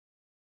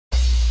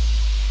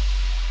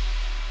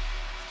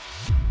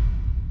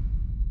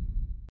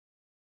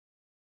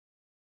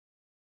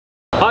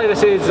Hi,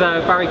 this is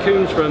Barry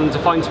Coombs from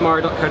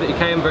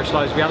definetomorrow.co.uk and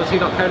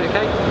virtualizedreality.co.uk.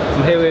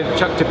 I'm here with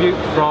Chuck Dubuque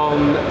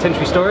from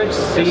Tintri Storage,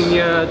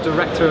 Senior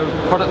Director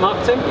of Product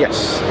Marketing.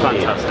 Yes.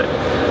 Fantastic.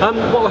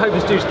 What we're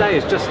hoping to do today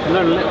is just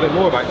learn a little bit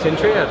more about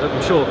Tintri.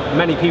 I'm sure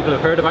many people have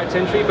heard about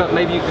Tintri, but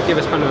maybe you could give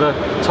us kind of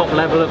a top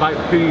level about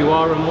who you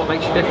are and what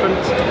makes you different.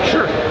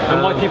 Sure.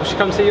 And why people should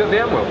come see you at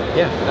VMworld.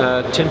 Yeah,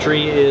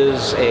 Tintri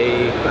is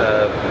a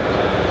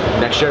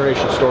next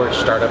generation storage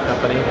startup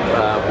company.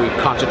 We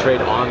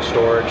concentrate on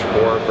storage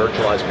for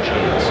virtualized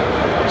machines.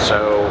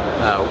 So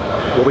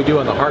what we do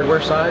on the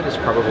hardware side is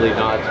probably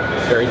not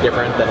very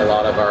different than a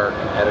lot of our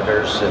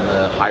competitors in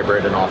the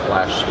hybrid and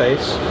all-flash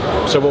space.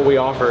 So what we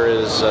offer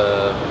is,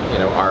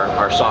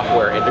 our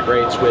software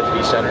integrates with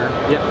vCenter,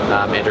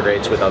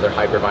 integrates with other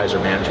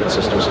hypervisor management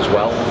systems as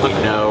well. We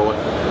know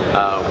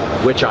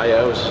which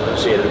I/O is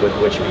associated with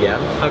which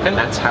VM, and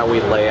that's how we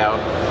lay out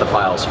the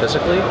files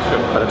physically.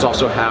 But it's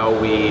also how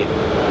we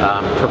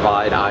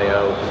provide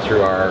I/O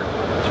through our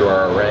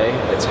array.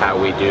 It's how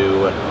we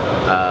do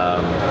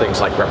things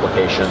like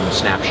replication,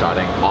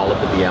 snapshotting, all at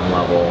the VM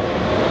level.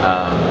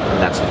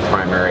 That's the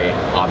primary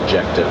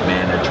object of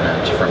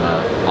management from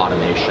an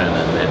automation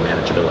and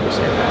manageability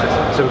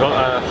standpoint. So we've got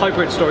a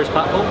hybrid storage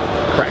platform.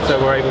 Correct. So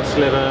we're able to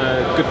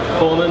deliver good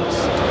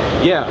performance.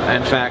 Yeah,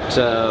 in fact,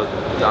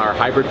 our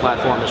hybrid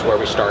platform is where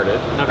we started.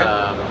 Okay.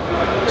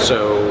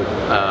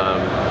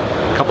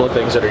 A couple of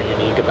things that are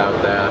unique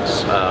about that.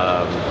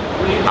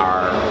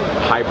 Our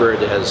hybrid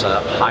has a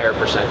higher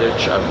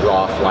percentage of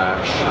raw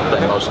flash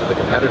than most of the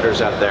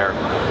competitors out there.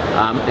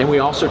 And we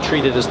also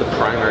treat it as the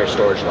primary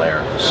storage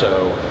layer.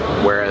 So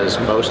whereas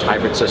most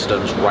hybrid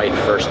systems write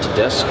first to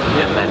disk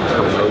and then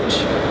promote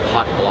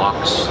hot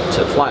blocks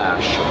to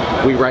flash,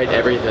 we write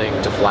everything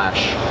to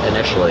flash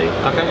initially,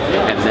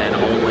 and then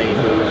only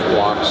move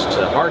blocks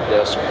to hard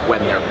disk when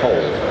they're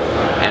cold.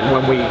 And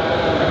when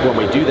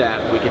we do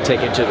that, we can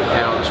take into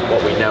account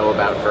what we know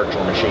about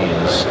virtual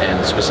machines,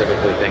 and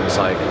specifically things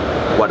like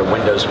what a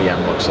Windows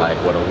VM looks like,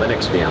 what a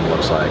Linux VM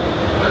looks like,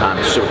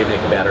 so we can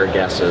make better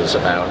guesses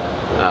about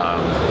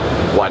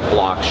what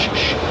blocks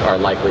are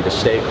likely to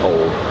stay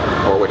cold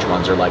or which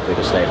ones are likely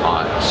to stay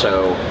hot.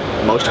 So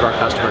most of our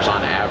customers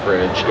on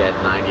average get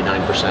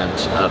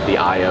 99% of the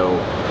I/O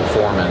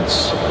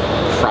performance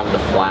from the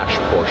flash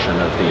portion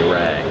of the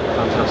array.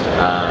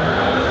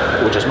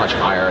 Fantastic. Which is much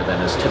higher than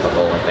is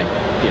typical. I think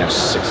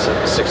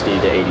 60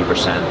 to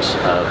 80%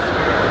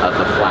 of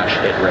the flash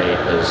hit rate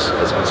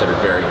is considered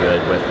very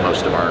good with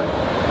most of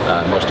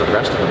the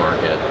rest of the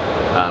market.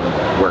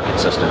 We're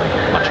consistently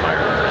much higher.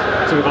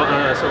 So we've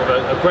got sort of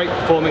a great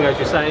performing, as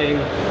you're saying,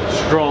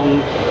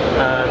 strong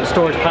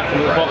storage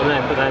platform at the bottom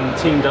end, but then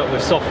teamed up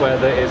with software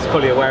that is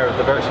fully aware of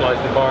the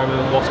virtualized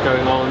environment, what's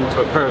going on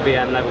to a per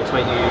VM level to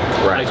make you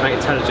make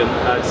intelligent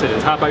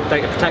decisions. How about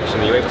data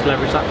protection? Are you able to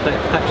leverage that for data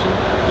protection?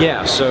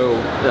 Yeah, so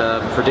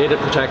for data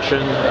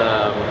protection,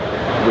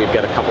 we've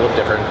got a couple of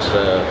different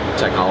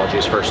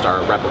technologies. First,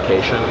 our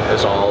replication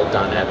is all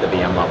done at the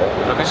VM level.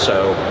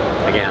 So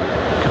again,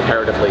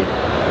 comparatively,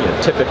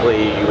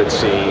 typically you would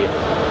see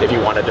if you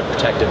wanted to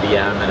protect a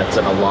VM and it's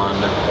in a LUN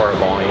or a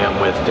volume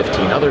with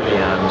 15 other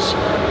VMs,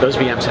 those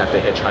VMs have to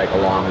hitchhike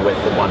along with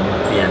the one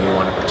VM you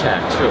want to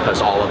protect,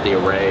 because all of the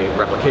array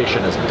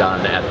replication is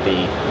done at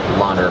the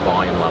LUN or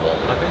volume level.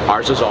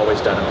 Ours is always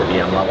done at the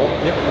VM level,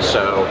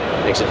 so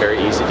it makes it very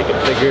easy to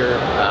configure.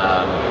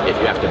 If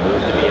you have to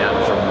move the VM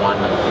from one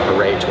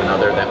array to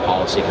another, that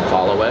policy can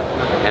follow it,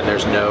 and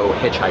there's no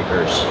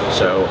hitchhikers,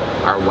 so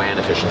our WAN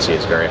efficiency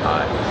is very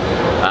high.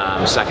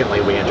 Secondly,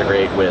 we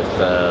integrate with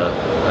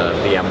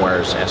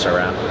VMware's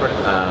SRM,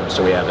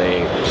 so we have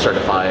a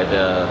certified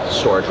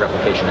storage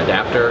replication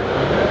adapter,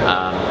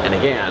 and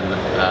again,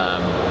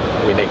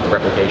 we make the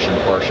replication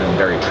portion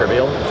very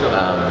trivial.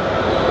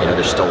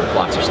 There's still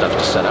lots of stuff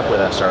to set up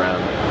with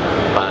SRM,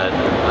 but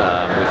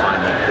we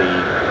find that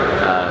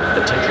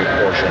the Tintri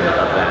portion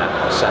of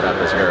that setup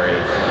is very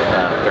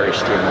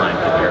streamlined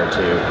compared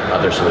to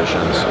other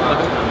solutions.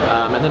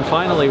 And then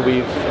finally,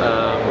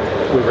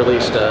 we've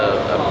released a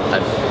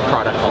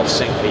product called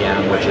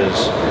SyncVM, which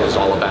is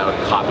all about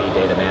copy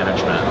data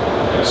management.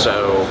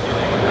 So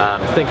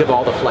think of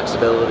all the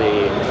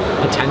flexibility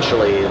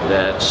potentially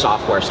that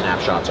software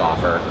snapshots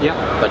offer,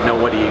 but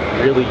nobody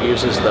really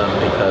uses them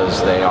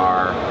because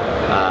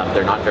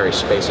they're not very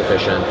space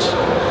efficient.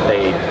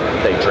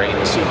 They drain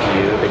the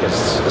CPU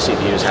because the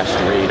CPUs has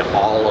to read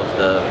all of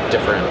the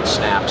different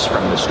snaps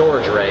from the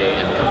storage array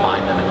and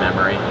combine them in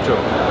memory.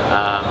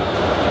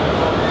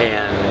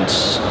 And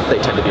they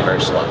tend to be very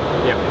slow.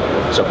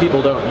 So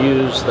people don't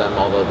use them,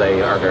 although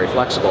they are very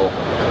flexible.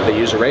 They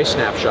use array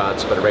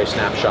snapshots, but array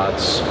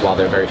snapshots, while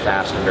they're very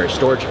fast and very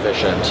storage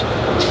efficient,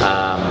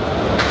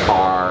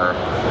 are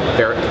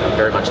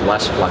very much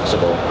less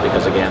flexible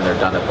because, again, they're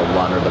done at the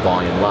LUN or the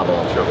volume level.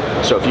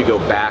 So if you go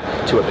back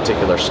to a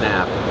particular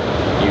snap,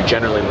 you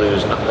generally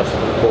lose the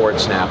forward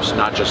snaps,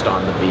 not just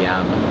on the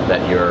VM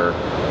that you're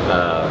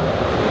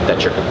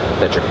that you're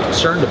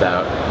concerned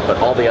about, but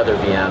all the other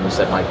VMs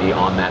that might be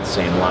on that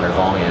same ladder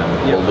volume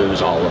will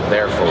lose all of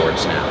their forward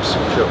snaps.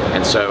 Sure.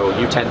 And so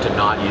you tend to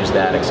not use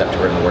that except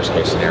for in the worst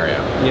case scenario.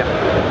 Yeah.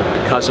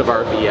 Because of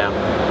our VM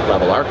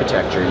level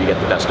architecture, you get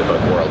the best of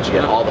both worlds. You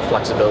get all the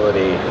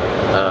flexibility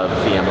of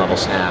VM level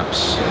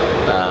snaps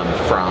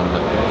from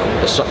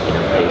the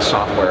a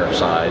software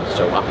side,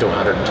 so up to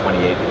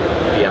 128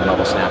 VM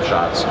level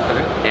snapshots,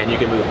 and you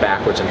can move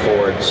backwards and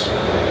forwards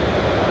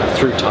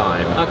through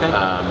time.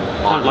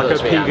 Kind of like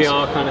a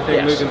PVR kind of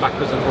thing, moving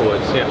backwards and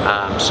forwards.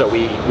 Yeah. So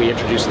we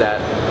introduced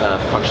that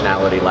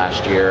functionality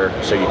last year,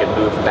 so you can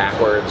move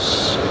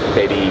backwards,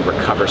 maybe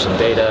recover some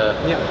data,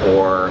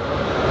 or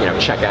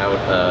check out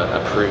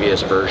a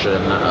previous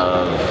version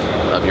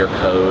of your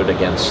code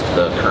against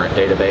the current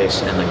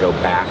database, and then go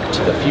back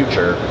to the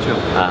future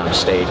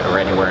state or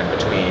anywhere in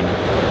between.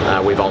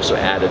 We've also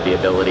added the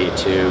ability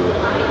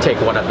to take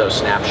one of those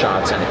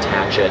snapshots and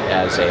attach it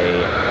as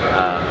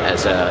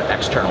a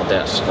external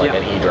disk, like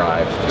an E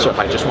drive. So if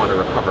I just want to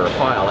recover a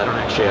file, I don't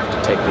actually have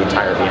to take the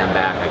entire VM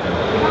back. I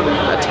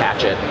can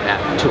attach it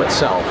to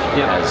itself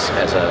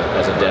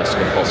as a disk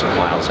and pull some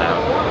files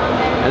out.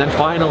 And then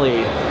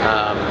finally,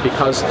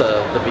 because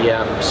the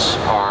VMs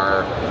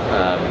are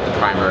the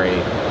primary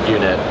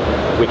unit,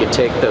 we could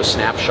take those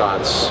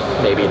snapshots,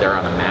 maybe they're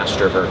on a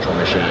master virtual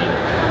machine,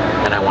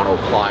 and I want to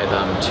apply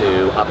them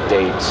to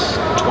update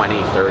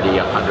 20, 30,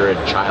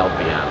 100 child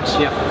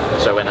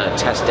VMs. So in a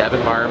test dev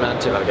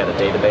environment, if I've got a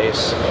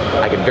database,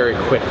 I can very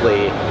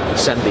quickly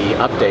send the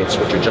updates,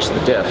 which are just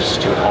the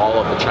diffs, to all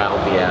of the child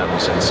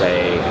VMs and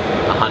say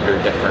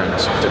 100 different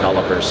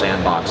developer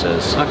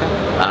sandboxes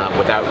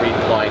without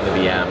redeploying the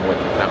VM,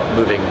 without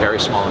moving very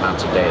small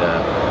amounts of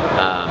data,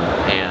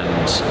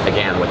 and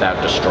again, without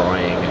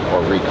destroying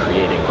or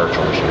recreating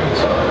virtual machines.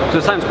 So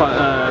it sounds quite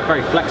a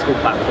very flexible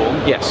platform.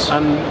 Yes.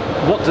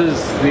 What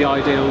does the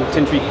ideal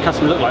Tintri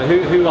customer look like?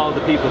 Who are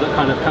the people that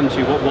kind of come to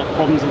you? What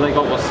problems have they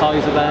got? What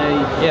size are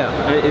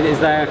they? Is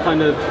there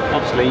kind of,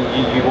 obviously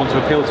you want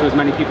to appeal to as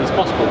many people as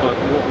possible, but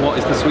what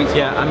is the sweet spot?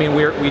 Yeah, I mean,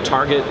 we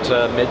target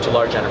mid to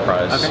large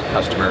enterprise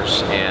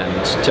customers, and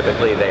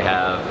typically they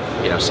have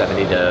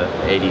 70 to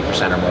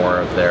 80% or more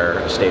of their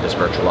estate is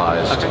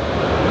virtualized.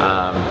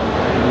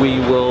 We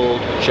will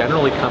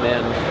generally come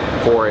in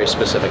for a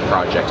specific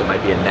project. It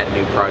might be a net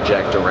new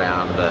project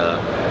around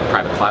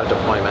private cloud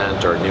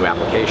deployment or a new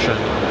application.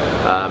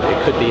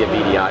 It could be a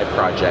VDI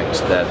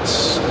project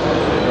that's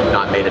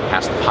not made it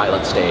past the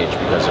pilot stage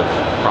because of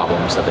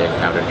problems that they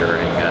encountered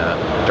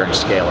during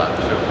scale-up.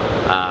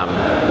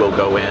 We'll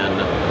go in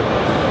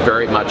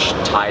very much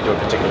tied to a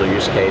particular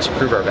use case,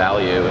 prove our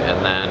value,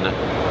 and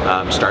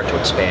then start to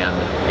expand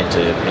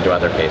into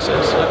other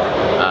cases.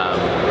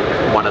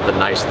 One of the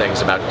nice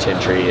things about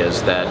Tintri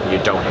is that you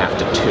don't have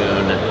to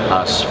tune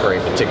us for a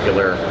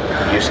particular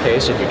use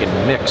case, and you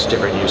can mix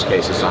different use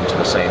cases onto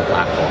the same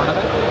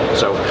platform.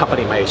 So a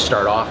company may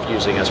start off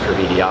using us for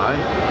VDI,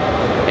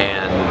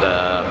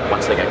 and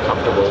once they get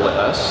comfortable with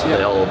us,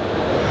 they'll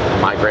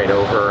migrate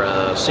over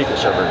a SQL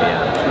Server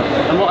VM.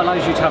 And what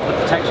allows you to have the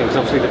protection? Because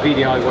obviously the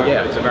VDI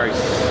workloads are very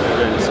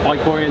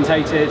spike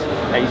orientated,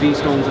 AV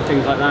storms and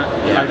things like that.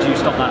 How do you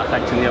stop that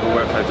affecting the other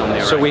workloads on the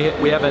array? So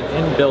we have an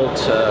inbuilt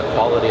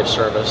quality of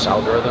service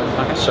algorithm.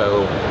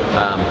 So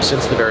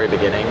since the very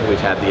beginning, we've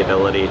had the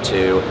ability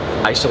to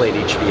isolate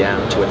each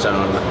VM to its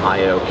own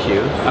I/O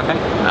queue.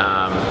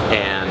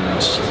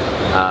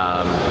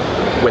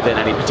 Within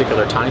any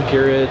particular time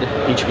period,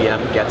 each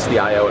VM gets the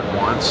I/O it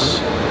wants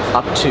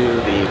up to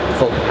the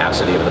full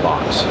capacity of the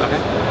box.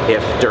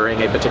 If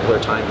during a particular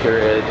time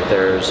period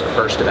there's a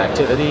burst of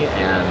activity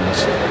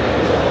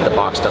and the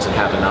box doesn't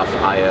have enough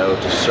I/O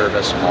to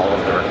service all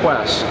of the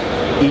requests,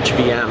 each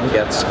VM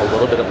gets a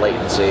little bit of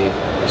latency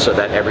so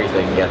that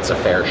everything gets a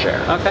fair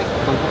share.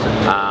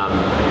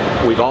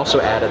 We've also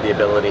added the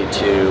ability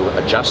to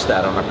adjust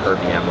that on a per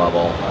VM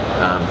level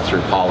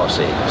through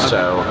policy.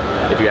 So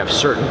if you have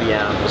certain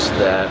VMs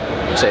that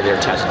say they're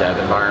test dev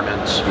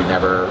environments, you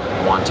never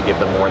want to give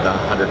them more than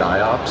 100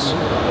 IOPS,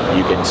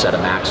 you can set a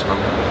maximum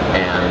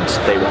and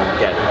they won't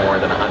get more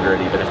than 100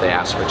 even if they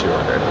ask for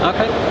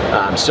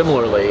 200.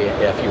 Similarly,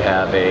 if you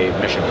have a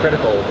mission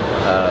critical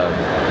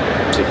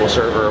SQL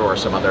Server or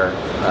some other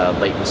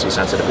latency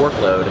sensitive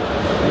workload,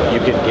 you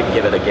can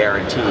give it a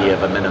guarantee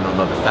of a minimum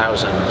of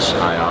 1,000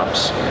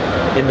 IOPS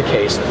in the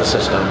case that the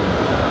system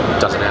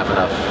doesn't have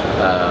enough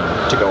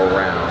to go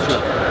around.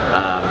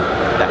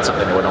 That's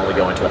something that would only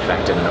go into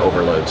effect in an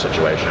overload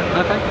situation.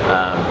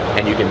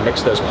 And you can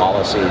mix those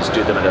policies,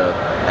 do them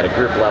at a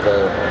group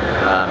level,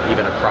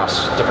 even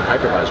across different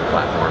hypervisor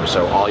platforms.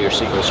 So all your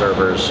SQL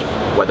servers,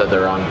 whether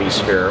they're on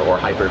vSphere or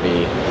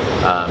Hyper-V,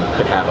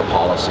 could have a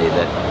policy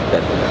that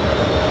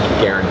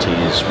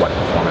guarantees what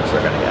performance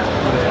they're going to get.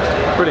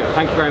 Brilliant,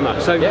 thank you very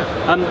much. So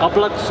our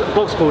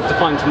blog's called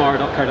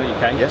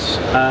definetomorrow.co.uk. Yes.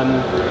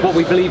 What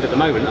we believe at the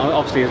moment,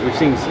 obviously as we've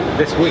seen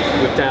this week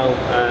with Dell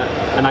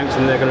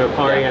announcing they're going to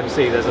acquire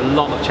EMC, there's a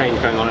lot of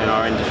change going on in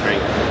our industry.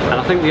 And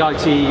I think the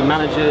IT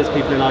managers,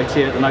 people in IT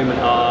at the moment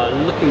are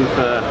looking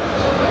for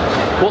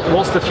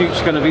What's the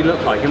future going to be look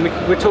like? And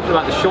we're talking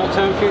about the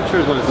short-term future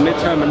as well as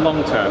mid-term and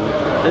long-term.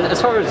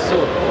 As far as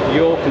sort of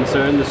you're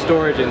concerned, the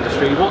storage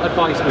industry, what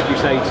advice would you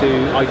say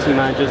to IT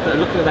managers that are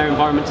looking at their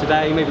environment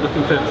today, maybe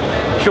looking for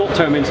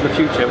short-term into the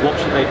future? What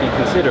should they be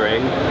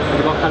considering? Have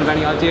you got kind of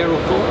any idea or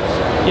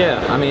thoughts?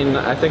 Yeah, I mean,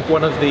 I think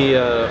one of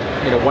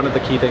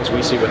the key things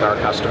we see with our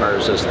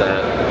customers is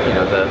that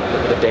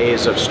the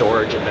days of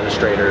storage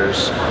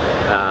administrators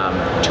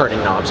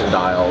turning knobs and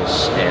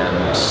dials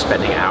and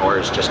spending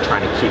hours just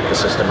trying to keep the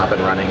system up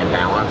and running and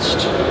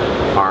balanced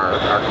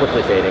are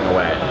quickly fading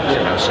away.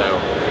 So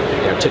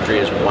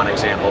Tintri is one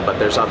example, but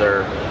there's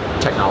other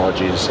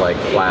technologies like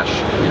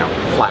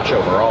Flash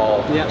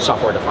overall,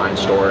 software-defined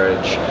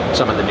storage,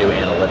 some of the new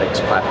analytics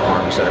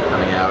platforms that are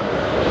coming out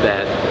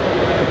that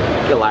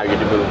allow you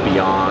to move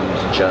beyond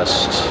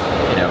just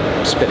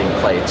spinning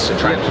plates and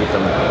trying to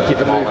keep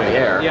them all in the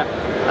air,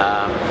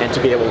 and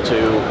to be able to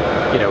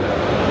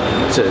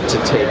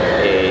take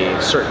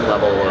a certain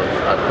level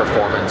of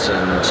performance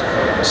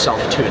and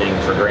self-tuning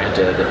for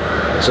granted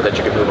so that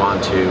you can move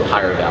on to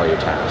higher value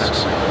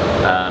tasks.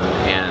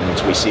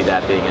 And we see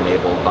that being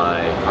enabled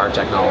by our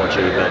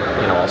technology, but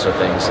also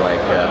things like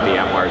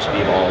VMware's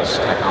vVols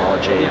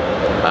technology.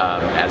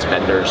 As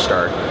vendors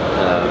start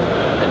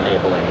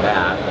enabling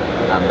that,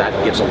 that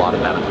gives a lot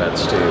of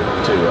benefits to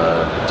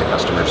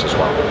customers as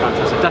well.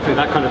 Fantastic. Definitely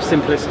that kind of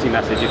simplicity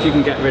message. If you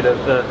can get rid of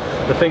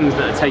the things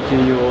that are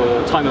taking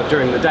your time up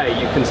during the day,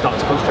 you can start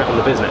to concentrate on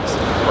the business.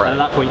 Right. And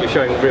at that point, you're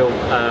showing real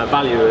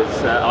value as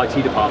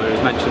IT department.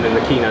 As mentioned in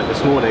the keynote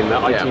this morning,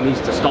 that IT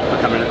needs to stop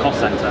becoming a cost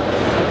center.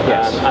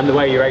 Yes. And the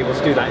way you're able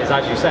to do that is,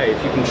 as you say,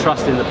 if you can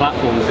trust in the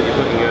platforms that you're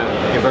putting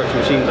your virtual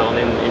machines on,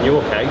 in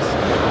your case,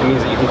 it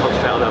means that you can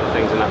concentrate on other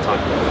things in that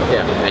time.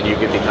 Yeah, and you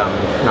can become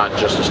not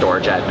just a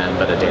storage admin,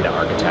 but a data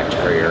architect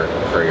for your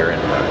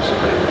enterprise.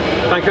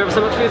 Thank you ever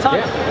so much for your time.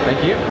 Yeah,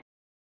 thank you.